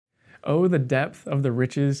Oh, the depth of the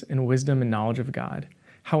riches and wisdom and knowledge of God!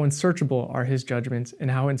 How unsearchable are his judgments and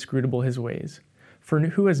how inscrutable his ways! For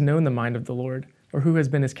who has known the mind of the Lord, or who has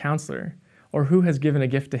been his counselor, or who has given a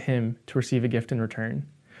gift to him to receive a gift in return?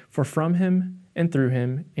 For from him, and through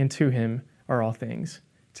him, and to him are all things.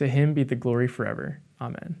 To him be the glory forever.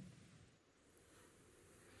 Amen.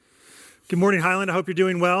 Good morning, Highland. I hope you're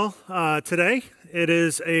doing well today. It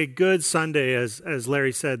is a good Sunday, as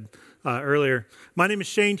Larry said earlier. My name is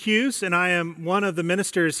Shane Hughes, and I am one of the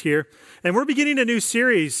ministers here. And we're beginning a new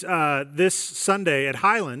series this Sunday at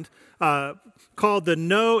Highland called the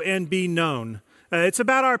Know and Be Known. It's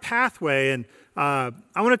about our pathway, and I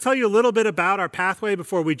want to tell you a little bit about our pathway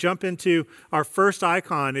before we jump into our first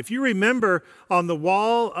icon. If you remember, on the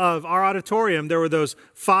wall of our auditorium, there were those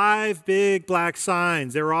 5 big black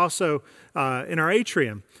signs. They were also in our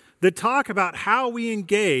atrium that talk about how we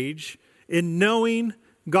engage in knowing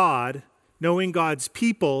God, knowing God's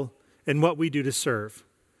people, and what we do to serve.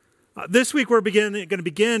 This week, we're going to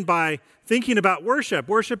begin by thinking about worship.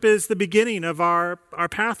 Worship is the beginning of our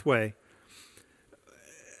pathway.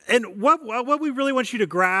 And what we really want you to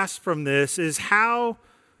grasp from this is how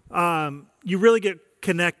you really get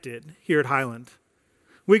connected here at Highland.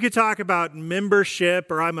 We could talk about membership,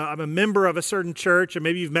 or I'm a member of a certain church, and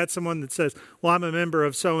maybe you've met someone that says, well, I'm a member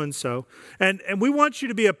of so-and-so. And we want you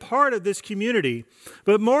to be a part of this community.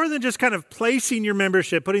 But more than just kind of placing your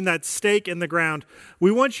membership, putting that stake in the ground,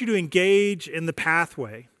 we want you to engage in the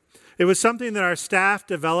pathway. It was something that our staff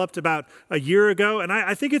developed about a year ago, and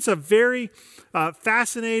I think it's a very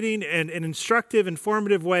fascinating and instructive,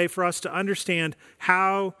 informative way for us to understand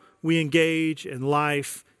how we engage in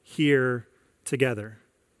life here together,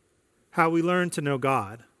 how we learn to know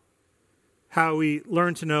God, how we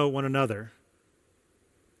learn to know one another,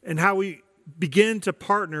 and how we begin to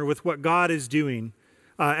partner with what God is doing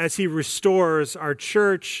as He restores our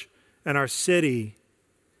church and our city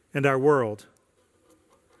and our world.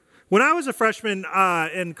 When I was a freshman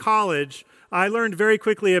in college, I learned very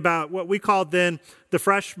quickly about what we called then the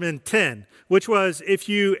freshman 10, which was if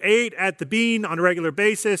you ate at the Bean on a regular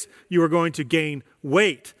basis, you were going to gain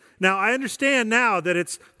weight. Now, I understand now that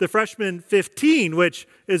it's the freshman 15, which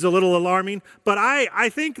is a little alarming, but I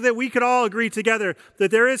think that we could all agree together that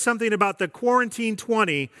there is something about the quarantine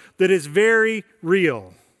 20 that is very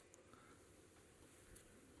real.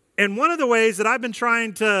 And one of the ways that I've been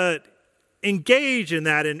trying to engage in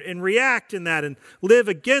that and react in that and live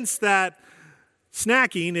against that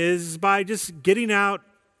snacking is by just getting out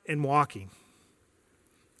and walking.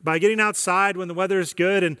 By getting outside when the weather is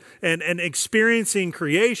good and experiencing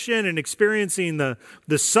creation and experiencing the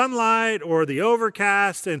sunlight or the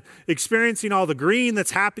overcast and experiencing all the green that's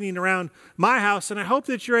happening around my house. And I hope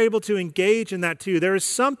that you're able to engage in that too. There is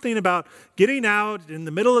something about getting out in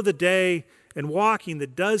the middle of the day and walking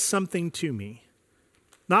that does something to me.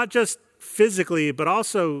 Not just physically, but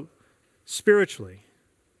also spiritually.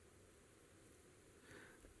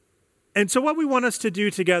 And so what we want us to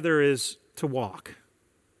do together is to walk,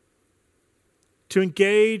 to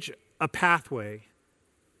engage a pathway.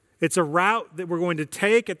 It's a route that we're going to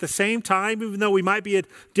take at the same time, even though we might be at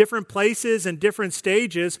different places and different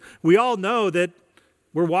stages. We all know that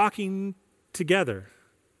we're walking together.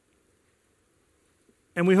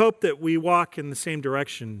 And we hope that we walk in the same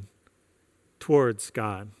direction towards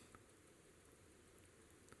God.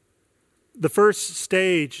 The first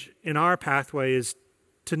stage in our pathway is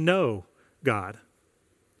to know God.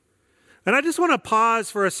 And I just want to pause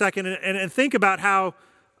for a second and think about how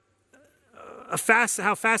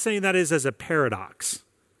fascinating that is as a paradox.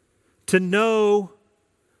 To know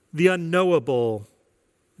the unknowable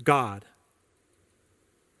God.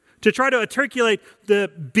 To try to articulate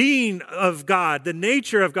the being of God, the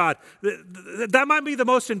nature of God. That might be the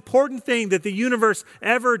most important thing that the universe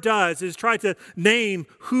ever does, is try to name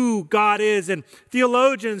who God is. And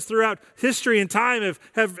theologians throughout history and time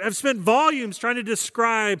have spent volumes trying to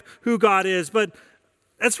describe who God is. But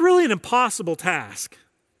that's really an impossible task.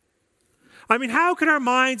 I mean, how can our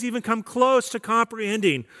minds even come close to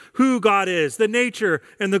comprehending who God is, the nature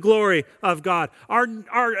and the glory of God?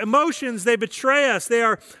 Our emotions, they betray us. They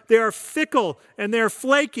are fickle and they're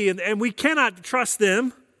flaky, and we cannot trust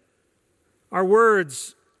them. Our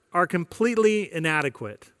words are completely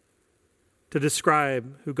inadequate to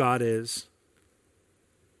describe who God is.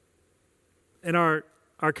 And our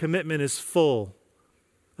commitment is full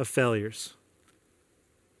of failures.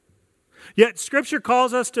 Yet Scripture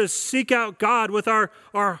calls us to seek out God with our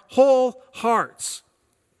whole hearts.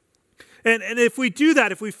 And if we do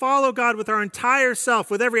that, if we follow God with our entire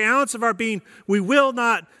self, with every ounce of our being, we will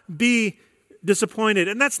not be disappointed.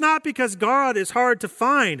 And that's not because God is hard to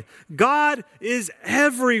find. God is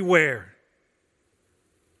everywhere.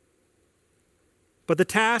 But the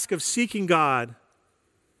task of seeking God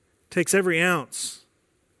takes every ounce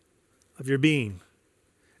of your being.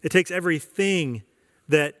 It takes everything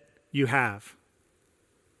that you have.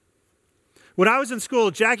 When I was in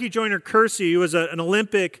school, Jackie Joyner Kersey, who was an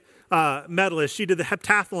Olympic medalist, she did the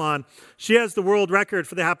heptathlon. She has the world record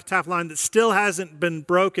for the heptathlon that still hasn't been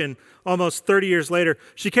broken almost 30 years later.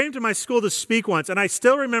 She came to my school to speak once, and I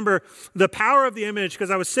still remember the power of the image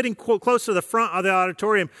because I was sitting close to the front of the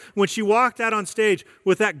auditorium when she walked out on stage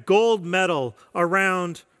with that gold medal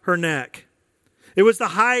around her neck. It was the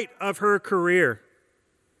height of her career.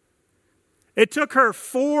 It took her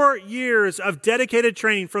 4 years of dedicated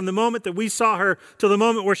training from the moment that we saw her to the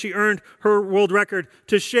moment where she earned her world record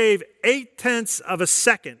to shave 0.8 of a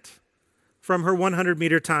second from her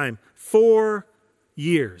 100-meter time. 4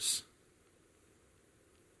 years.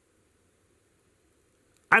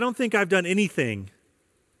 I don't think I've done anything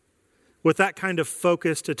with that kind of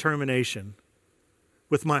focused determination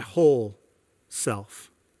with my whole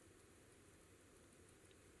self.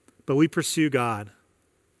 But we pursue God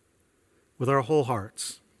with our whole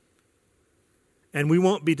hearts. And we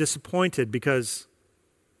won't be disappointed because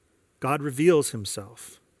God reveals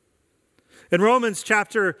himself. In Romans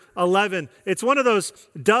chapter 11, it's one of those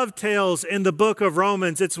dovetails in the book of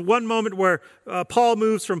Romans. It's one moment where Paul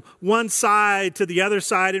moves from one side to the other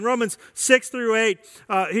side. In Romans 6 through 8,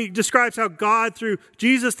 he describes how God, through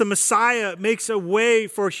Jesus the Messiah, makes a way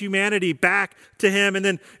for humanity back to him. And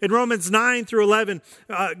then in Romans 9 through 11,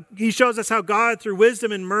 he shows us how God, through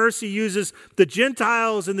wisdom and mercy, uses the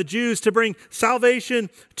Gentiles and the Jews to bring salvation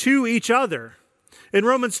to each other. In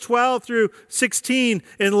Romans 12 through 16,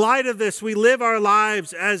 in light of this, we live our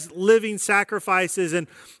lives as living sacrifices. And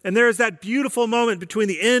there is that beautiful moment between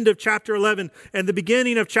the end of chapter 11 and the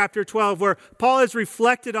beginning of chapter 12 where Paul has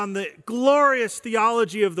reflected on the glorious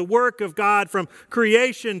theology of the work of God from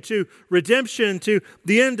creation to redemption to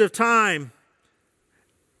the end of time.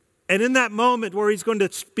 And in that moment where he's going to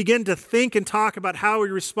begin to think and talk about how we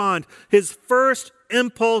respond, his first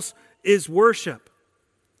impulse is worship.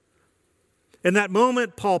 In that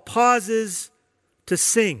moment, Paul pauses to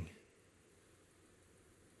sing.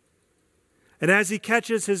 And as he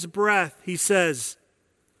catches his breath, he says,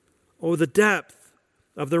 "Oh, the depth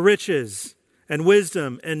of the riches and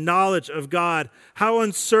wisdom and knowledge of God. How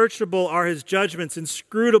unsearchable are his judgments,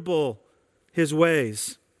 inscrutable his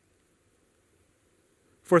ways.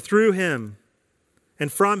 For through him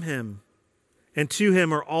and from him and to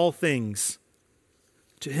him are all things.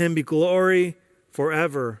 To him be glory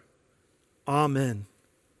forever. Amen."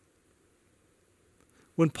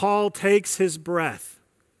 When Paul takes his breath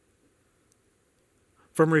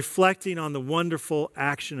from reflecting on the wonderful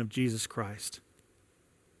action of Jesus Christ,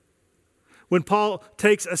 when Paul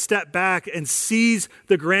takes a step back and sees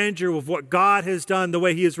the grandeur of what God has done, the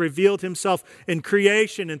way he has revealed himself in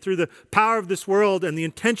creation and through the power of this world and the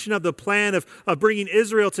intention of the plan of bringing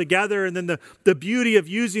Israel together, and then the beauty of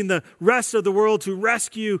using the rest of the world to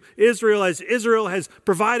rescue Israel as Israel has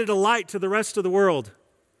provided a light to the rest of the world,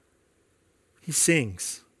 he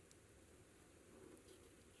sings.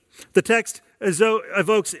 The text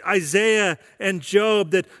evokes Isaiah and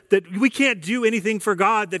Job, that we can't do anything for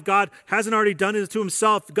God that God hasn't already done it to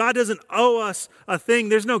himself. God doesn't owe us a thing.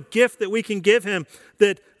 There's no gift that we can give him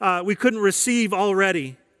that we couldn't receive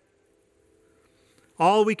already.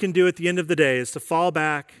 All we can do at the end of the day is to fall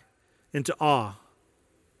back into awe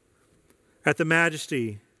at the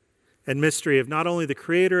majesty and mystery of not only the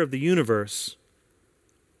creator of the universe,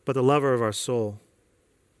 but the lover of our soul.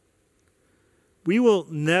 We will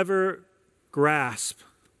never grasp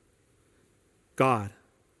God.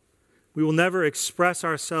 We will never express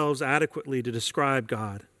ourselves adequately to describe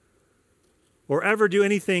God or ever do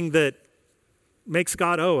anything that makes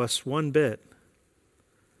God owe us one bit.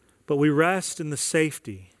 But we rest in the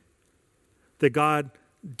safety that God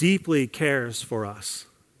deeply cares for us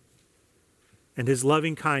and his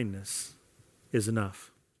loving kindness is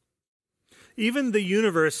enough. Even the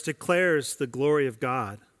universe declares the glory of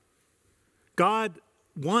God. God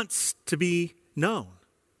wants to be known,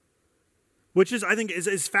 which is, I think,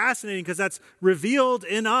 is fascinating because that's revealed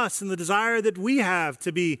in us and the desire that we have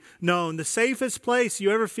to be known. The safest place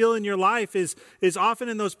you ever feel in your life is often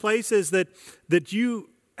in those places that you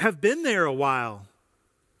have been there a while,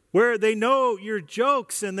 where they know your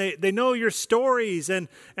jokes and they know your stories and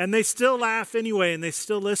they still laugh anyway and they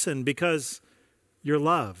still listen because you're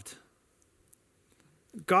loved.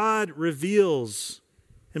 God reveals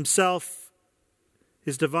himself,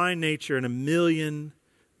 his divine nature, in a million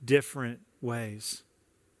different ways.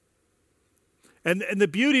 And the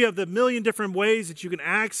beauty of the million different ways that you can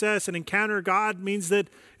access and encounter God means that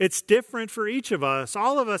it's different for each of us.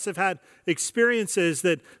 All of us have had experiences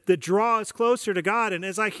that draw us closer to God. And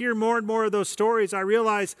as I hear more and more of those stories, I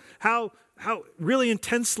realize how really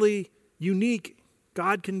intensely unique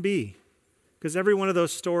God can be, because every one of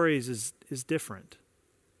those stories is different.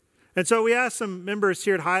 And so we asked some members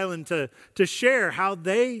here at Highland to share how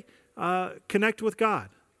they connect with God,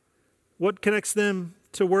 what connects them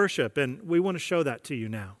to worship, and we want to show that to you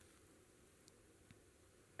now.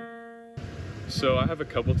 So I have a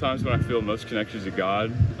couple times when I feel most connected to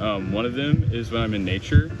God. One of them is when I'm in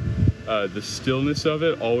nature. The stillness of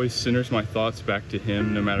it always centers my thoughts back to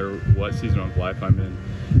Him, no matter what season of life I'm in.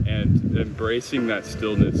 And embracing that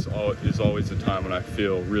stillness is always a time when I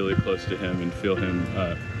feel really close to Him and feel Him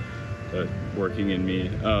working in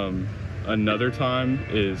me. Another time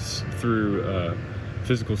is through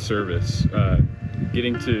physical service.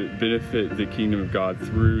 Getting to benefit the kingdom of God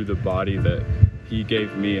through the body that He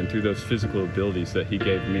gave me and through those physical abilities that He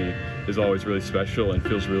gave me is always really special and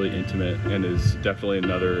feels really intimate, and is definitely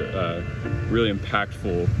another really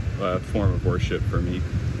impactful form of worship for me.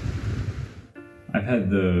 I've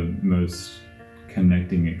had the most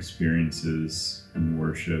connecting experiences in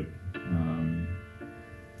worship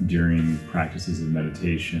during practices of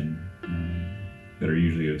meditation that are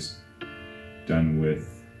usually just done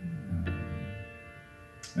with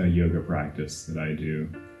a yoga practice that I do.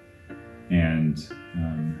 And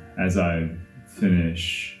as I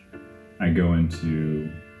finish, I go into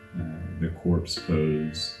the corpse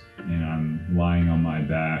pose, and I'm lying on my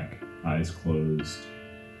back, eyes closed,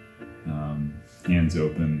 hands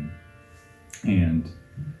open, and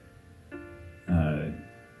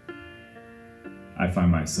I find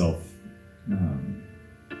myself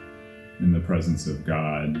in the presence of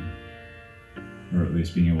God, or at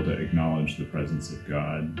least being able to acknowledge the presence of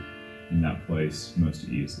God in that place most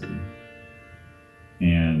easily.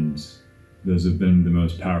 And those have been the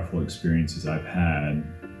most powerful experiences I've had.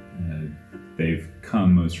 They've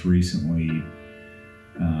come most recently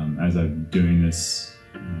as I'm doing this,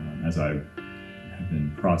 as I have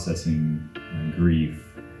been processing grief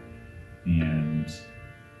and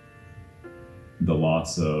the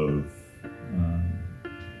loss of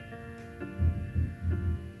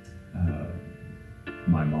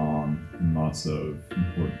my mom, and loss of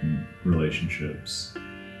important relationships.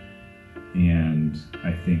 And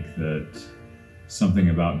I think that something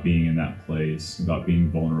about being in that place, about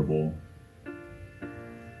being vulnerable,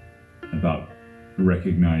 about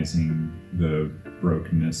recognizing the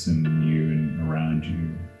brokenness in you and around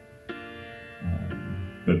you,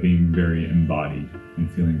 but being very embodied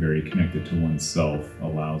and feeling very connected to oneself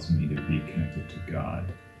allows me to be connected to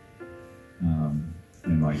God.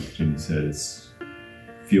 And like Jenny said, it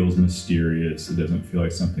feels mysterious. It doesn't feel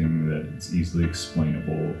like something that's easily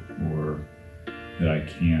explainable or that I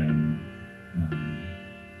can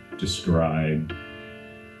describe,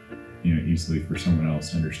 easily for someone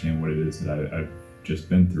else to understand what it is that I've just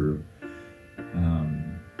been through.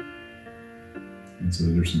 And so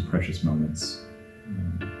there's some precious moments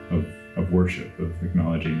of worship, of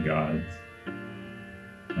acknowledging God,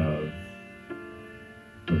 of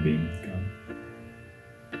being with God.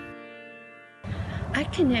 I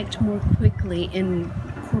connect more quickly in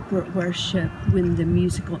corporate worship when the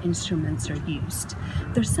musical instruments are used.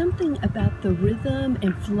 There's something about the rhythm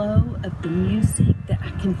and flow of the music that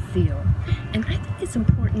I can feel. And I think it's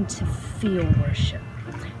important to feel worship.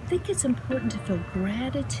 I think it's important to feel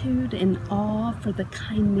gratitude and awe for the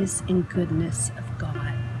kindness and goodness of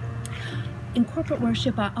God. In corporate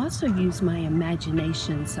worship, I also use my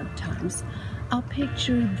imagination sometimes. I'll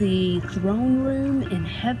picture the throne room in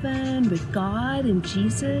heaven with God and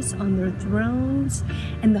Jesus on their thrones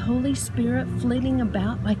and the Holy Spirit flitting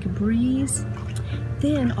about like a breeze.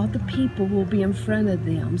 Then all the people will be in front of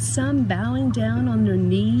them, some bowing down on their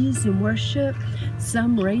knees in worship,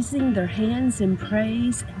 some raising their hands in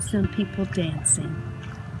praise, and some people dancing.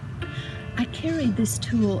 I carry this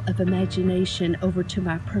tool of imagination over to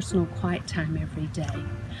my personal quiet time every day.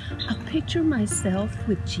 I'll picture myself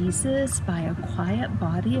with Jesus by a quiet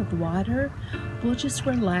body of water. We'll just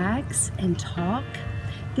relax and talk.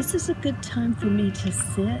 This is a good time for me to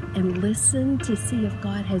sit and listen to see if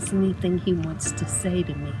God has anything He wants to say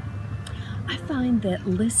to me. I find that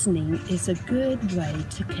listening is a good way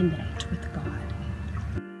to connect with God.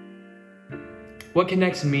 What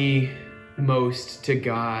connects me most to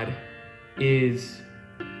God is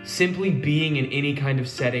simply being in any kind of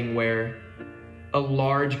setting where a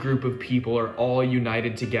large group of people are all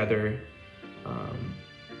united together,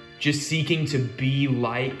 just seeking to be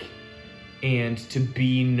like and to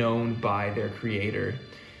be known by their Creator.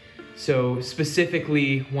 So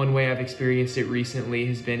specifically, one way I've experienced it recently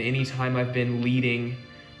has been anytime I've been leading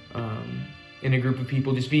in a group of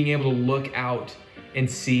people, just being able to look out and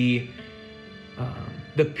see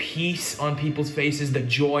the peace on people's faces, the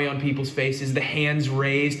joy on people's faces, the hands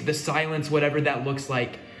raised, the silence, whatever that looks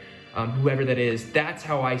like, whoever that is. That's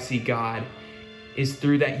how I see God, is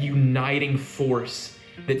through that uniting force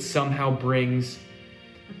that somehow brings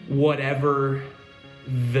whatever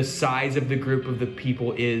the size of the group of the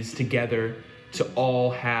people is together to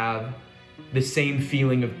all have the same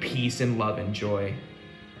feeling of peace and love and joy.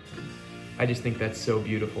 I just think that's so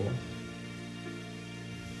beautiful.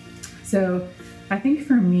 So I think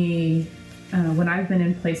for me, when I've been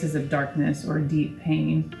in places of darkness or deep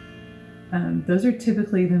pain, those are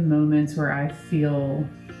typically the moments where I feel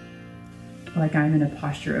like I'm in a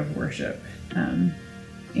posture of worship.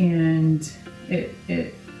 And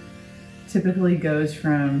it typically goes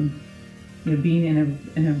from being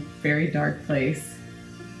in a very dark place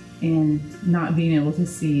and not being able to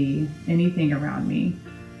see anything around me.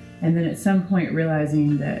 And then at some point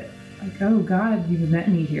realizing that, like, oh God, you've met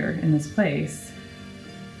me here in this place.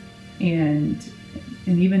 And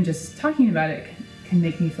even just talking about it can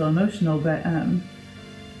make me feel emotional, but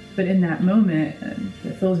in that moment,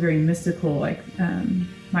 it feels very mystical. Like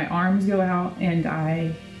my arms go out and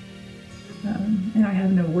I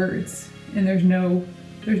have no words, and there's no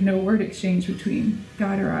word exchange between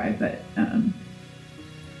God or I,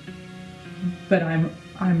 but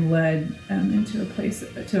I'm led into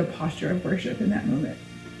a posture of worship in that moment.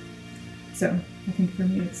 So I think for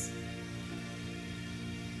me it's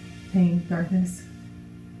pain, darkness.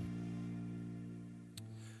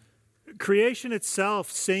 Creation itself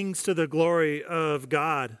sings to the glory of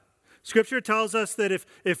God. Scripture tells us that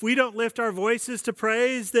if we don't lift our voices to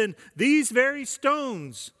praise, then these very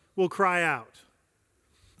stones will cry out.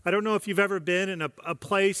 I don't know if you've ever been in a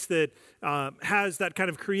place that has that kind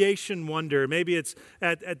of creation wonder. Maybe it's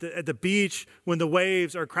at the beach when the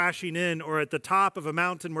waves are crashing in, or at the top of a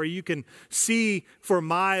mountain where you can see for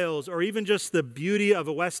miles, or even just the beauty of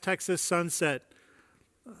a West Texas sunset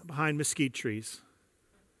behind mesquite trees.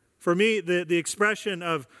 For me, the expression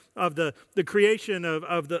of the creation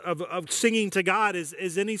of singing to God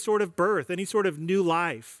is any sort of birth, any sort of new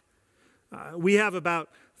life. We have about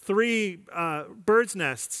 3 birds'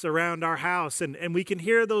 nests around our house, and we can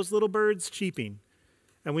hear those little birds cheeping.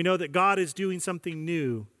 And we know that God is doing something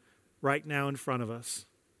new right now in front of us.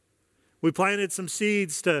 We planted some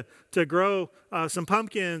seeds to grow some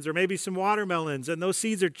pumpkins or maybe some watermelons, and those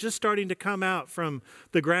seeds are just starting to come out from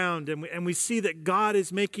the ground, and we see that God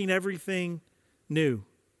is making everything new.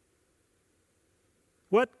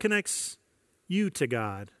 What connects you to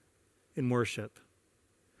God in worship?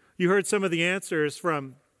 You heard some of the answers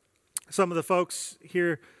from some of the folks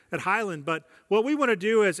here at Highland, but what we want to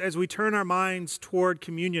do as we turn our minds toward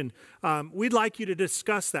communion, we'd like you to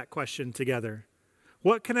discuss that question together.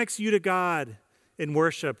 What connects you to God in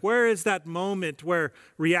worship? Where is that moment where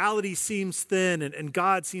reality seems thin and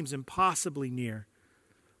God seems impossibly near?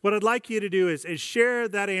 What I'd like you to do is share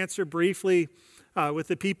that answer briefly with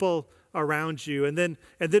the people around you, and then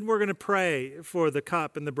we're going to pray for the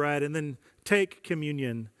cup and the bread, and then take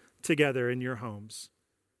communion together in your homes.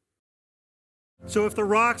 So if the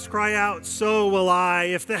rocks cry out, so will I.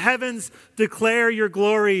 If the heavens declare your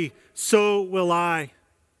glory, so will I.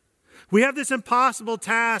 We have this impossible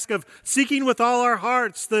task of seeking with all our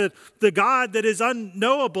hearts the God that is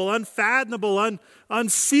unknowable, unfathomable,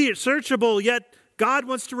 unsearchable, yet God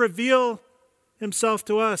wants to reveal himself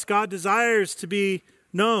to us. God desires to be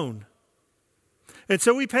known. And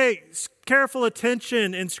so we pay careful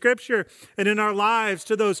attention in Scripture and in our lives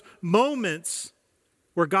to those moments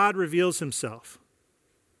where God reveals himself.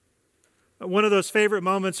 One of those favorite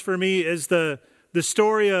moments for me is the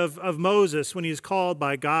story of Moses when he's called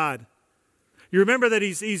by God. You remember that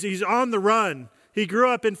he's on the run. He grew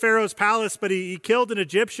up in Pharaoh's palace, but he killed an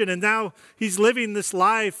Egyptian, and now he's living this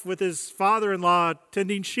life with his father-in-law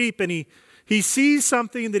tending sheep, and he sees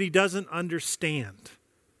something that he doesn't understand.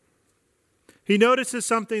 He notices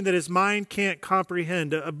something that his mind can't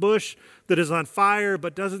comprehend, a bush that is on fire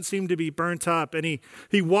but doesn't seem to be burnt up. And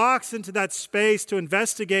he walks into that space to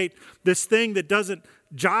investigate this thing that doesn't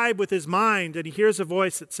jibe with his mind, and he hears a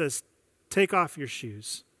voice that says, "Take off your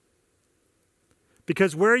shoes."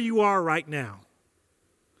 Because where you are right now,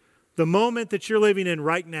 the moment that you're living in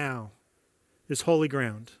right now, is holy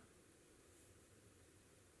ground.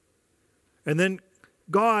 And then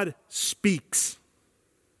God speaks.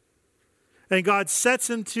 And God sets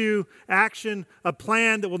into action a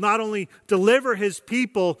plan that will not only deliver his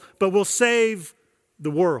people, but will save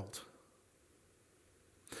the world.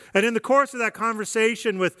 And in the course of that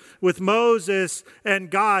conversation with Moses and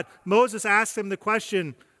God, Moses asked him the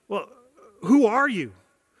question, well, who are you?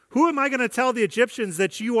 Who am I going to tell the Egyptians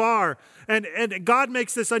that you are? And God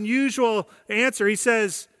makes this unusual answer. He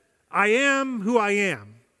says, I am who I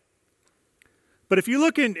am. But if you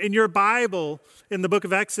look in your Bible, in the book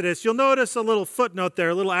of Exodus, you'll notice a little footnote there,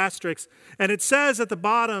 a little asterisk. And it says at the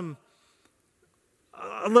bottom,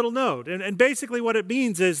 a little note. And basically what it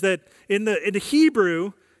means is that in the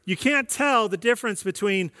Hebrew, you can't tell the difference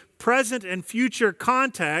between present and future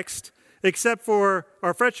context except for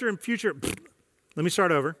our future and future. Let me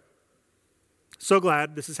start over. So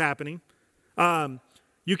glad this is happening.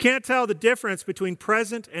 You can't tell the difference between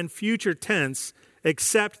present and future tense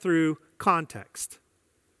except through context,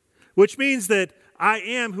 which means that I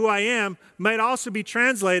am who I am might also be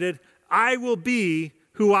translated, I will be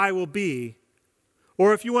who I will be.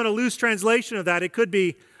 Or if you want a loose translation of that, it could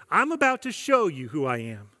be, I'm about to show you who I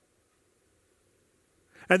am.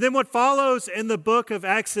 And then what follows in the book of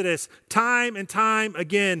Exodus, time and time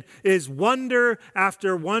again, is wonder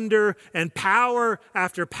after wonder and power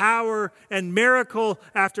after power and miracle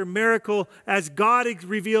after miracle as God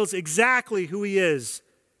reveals exactly who he is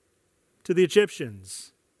to the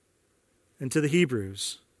Egyptians and to the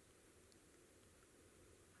Hebrews.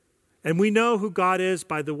 And we know who God is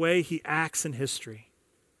by the way he acts in history.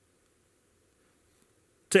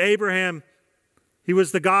 To Abraham, he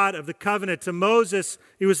was the God of the covenant. To Moses,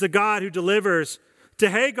 he was the God who delivers. To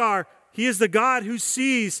Hagar, he is the God who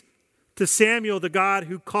sees. To Samuel, the God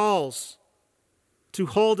who calls. To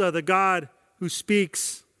Huldah, the God who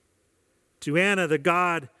speaks. To Anna, the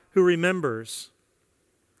God who remembers.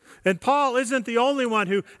 And Paul isn't the only one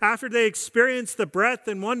who, after they experience the breadth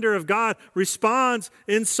and wonder of God, responds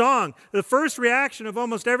in song. The first reaction of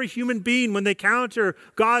almost every human being when they encounter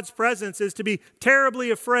God's presence is to be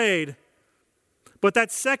terribly afraid. But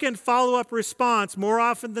that second follow-up response, more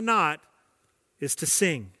often than not, is to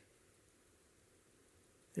sing.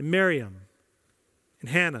 And Miriam, and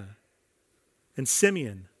Hannah, and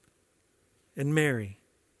Simeon, and Mary.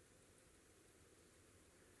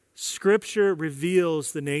 Scripture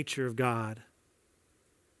reveals the nature of God.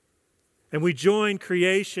 And we join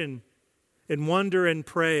creation in wonder and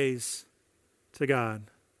praise to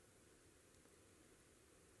God.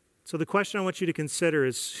 So the question I want you to consider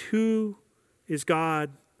is, who is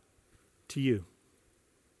God to you?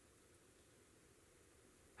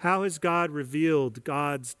 How has God revealed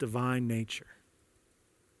God's divine nature?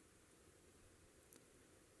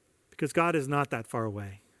 Because God is not that far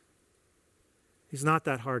away. He's not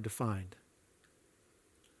that hard to find.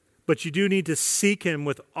 But you do need to seek him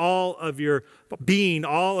with all of your being,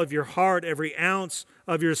 all of your heart, every ounce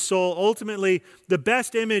of your soul. Ultimately, the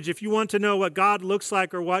best image, if you want to know what God looks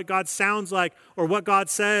like or what God sounds like or what God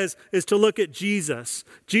says, is to look at Jesus.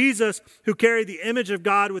 Jesus, who carried the image of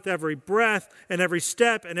God with every breath and every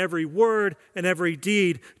step and every word and every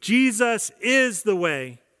deed. Jesus is the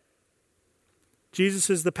way. Jesus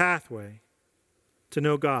is the pathway to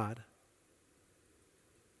know God.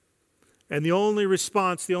 And the only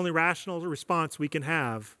response, the only rational response we can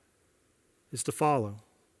have is to follow.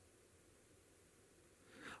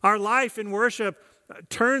 Our life in worship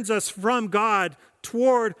turns us from God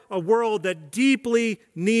toward a world that deeply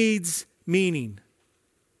needs meaning.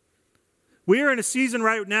 We are in a season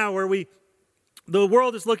right now where the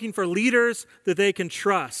world is looking for leaders that they can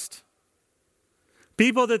trust,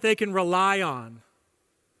 people that they can rely on.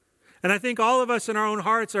 And I think all of us in our own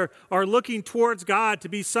hearts are looking towards God to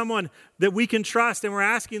be someone that we can trust. And we're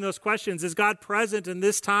asking those questions. Is God present in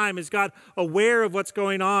this time? Is God aware of what's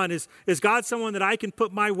going on? Is God someone that I can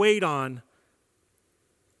put my weight on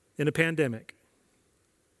in a pandemic?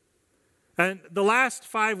 And the last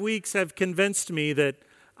 5 weeks have convinced me that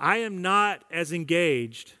I am not as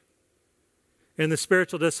engaged in the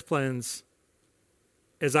spiritual disciplines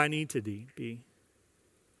as I need to be.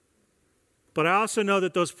 But I also know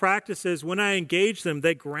that those practices, when I engage them,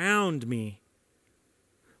 they ground me.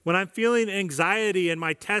 When I'm feeling anxiety and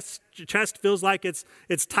my chest feels like it's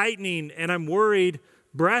tightening and I'm worried,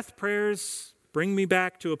 breath prayers bring me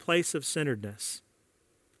back to a place of centeredness.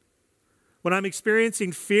 When I'm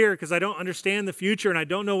experiencing fear because I don't understand the future and I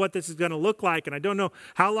don't know what this is going to look like and I don't know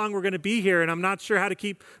how long we're going to be here and I'm not sure how to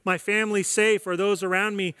keep my family safe or those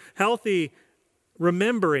around me healthy,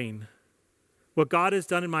 remembering what God has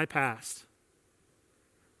done in my past.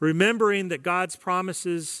 Remembering that God's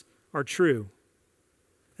promises are true.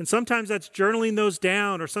 And sometimes that's journaling those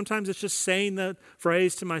down, or sometimes it's just saying that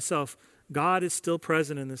phrase to myself, God is still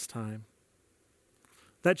present in this time.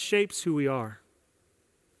 That shapes who we are.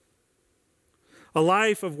 A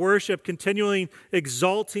life of worship, continually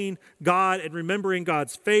exalting God and remembering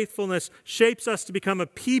God's faithfulness, shapes us to become a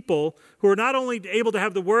people who are not only able to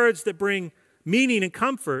have the words that bring meaning and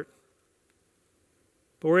comfort,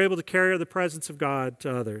 but we're able to carry the presence of God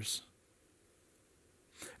to others.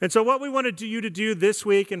 And so what we want you to do this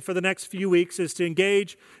week and for the next few weeks is to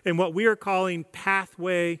engage in what we are calling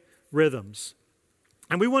pathway rhythms.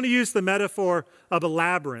 And we want to use the metaphor of a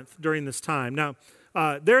labyrinth during this time. Now,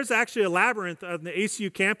 there's actually a labyrinth on the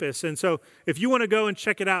ACU campus, and so if you want to go and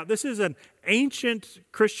check it out, this is an ancient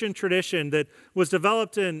Christian tradition that was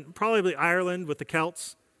developed in probably Ireland with the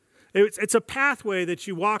Celts. It's a pathway that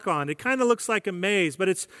you walk on. It kind of looks like a maze, but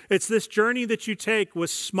it's this journey that you take with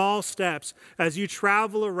small steps as you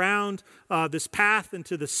travel around this path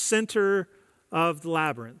into the center of the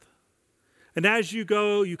labyrinth. And as you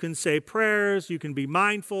go, you can say prayers, you can be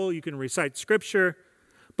mindful, you can recite scripture,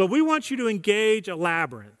 but we want you to engage a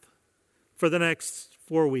labyrinth for the next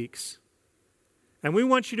 4 weeks. And we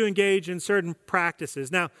want you to engage in certain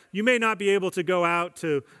practices. Now, you may not be able to go out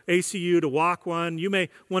to ACU to walk one. You may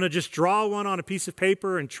want to just draw one on a piece of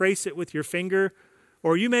paper and trace it with your finger.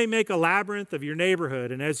 Or you may make a labyrinth of your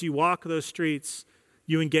neighborhood. And as you walk those streets,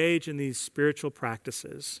 you engage in these spiritual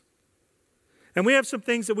practices. And we have some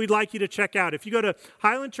things that we'd like you to check out. If you go to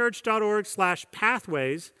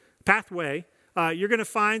highlandchurch.org/pathway, you're going to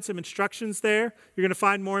find some instructions there. You're going to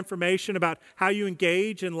find more information about how you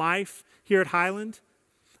engage in life here at Highland.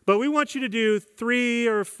 But we want you to do 3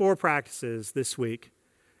 or 4 practices this week.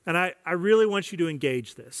 And I really want you to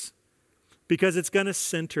engage this because it's going to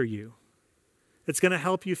center you. It's going to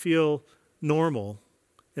help you feel normal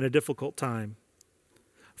in a difficult time.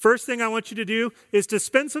 First thing I want you to do is to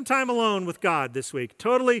spend some time alone with God this week,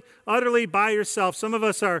 totally, utterly by yourself. Some of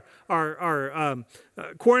us are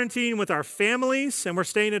quarantining with our families, and we're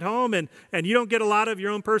staying at home, and you don't get a lot of your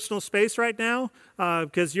own personal space right now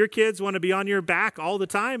because your kids want to be on your back all the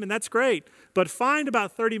time, and that's great. But find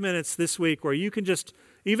about 30 minutes this week where you can just,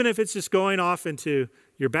 even if it's just going off into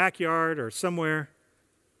your backyard or somewhere,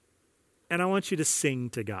 and I want you to sing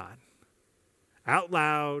to God out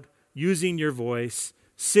loud, using your voice.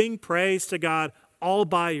 Sing praise to God all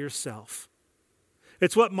by yourself.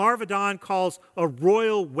 It's what Marvadon calls a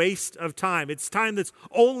royal waste of time. It's time that's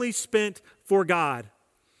only spent for God.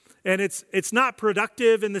 And it's not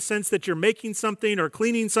productive in the sense that you're making something or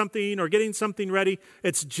cleaning something or getting something ready.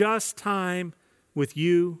 It's just time with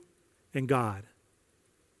you and God.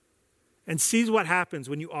 And see what happens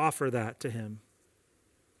when you offer that to Him.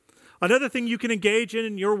 Another thing you can engage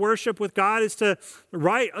in your worship with God is to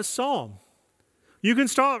write a psalm. You can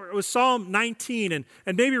start with Psalm 19 and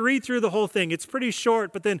maybe read through the whole thing. It's pretty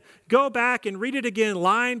short, but then go back and read it again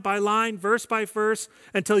line by line, verse by verse,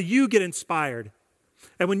 until you get inspired.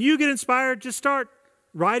 And when you get inspired, just start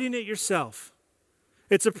writing it yourself.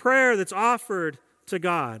 It's a prayer that's offered to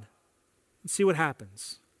God. And see what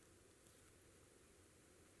happens.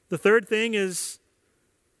 The third thing is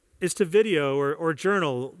to video or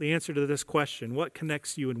journal the answer to this question. What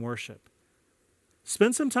connects you in worship?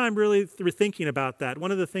 Spend some time really thinking about that.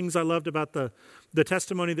 One of the things I loved about the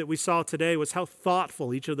testimony that we saw today was how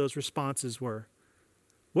thoughtful each of those responses were.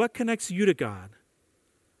 What connects you to God?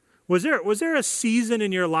 Was there a season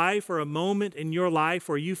in your life or a moment in your life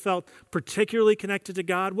where you felt particularly connected to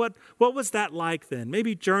God? What was that like then?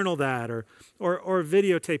 Maybe journal that or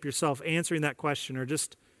videotape yourself answering that question or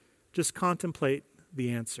just contemplate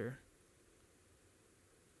the answer.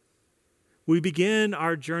 We begin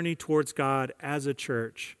our journey towards God as a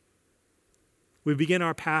church. We begin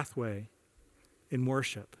our pathway in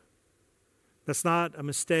worship. That's not a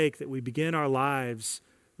mistake that we begin our lives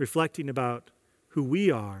reflecting about who we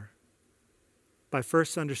are by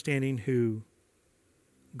first understanding who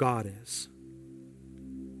God is.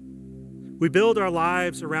 We build our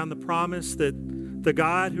lives around the promise that the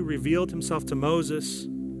God who revealed Himself to Moses,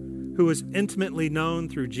 who was intimately known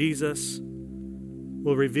through Jesus,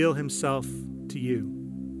 will reveal Himself to you.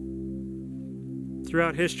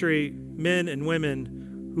 Throughout history, men and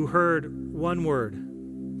women who heard one word,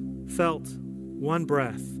 felt one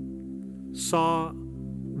breath, saw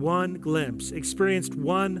one glimpse, experienced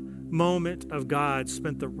one moment of God,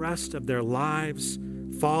 spent the rest of their lives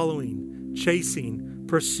following, chasing,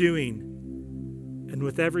 pursuing, and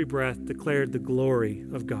with every breath declared the glory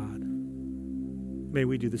of God. May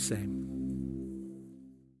we do the same.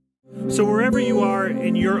 So wherever you are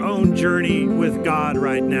in your own journey with God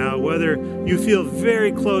right now, whether you feel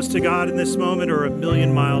very close to God in this moment or a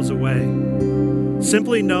million miles away,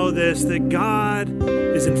 simply know this, that God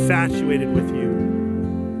is infatuated with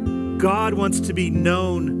you. God wants to be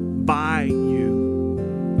known by you.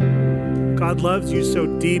 God loves you so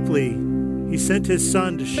deeply, He sent his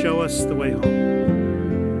Son to show us the way home.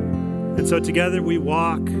 And so together we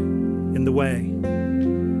walk in the way.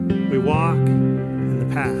 We walk in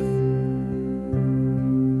the path.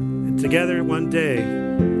 And together one day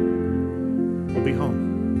we'll be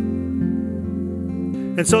home.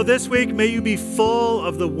 And so this week, may you be full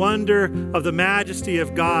of the wonder of the majesty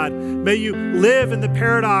of God. May you live in the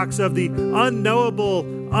paradox of the unknowable,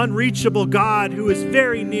 unreachable God who is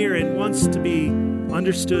very near and wants to be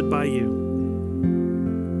understood by you.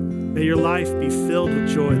 May your life be filled with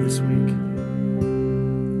joy this week.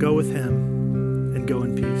 Go with him and go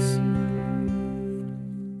in peace.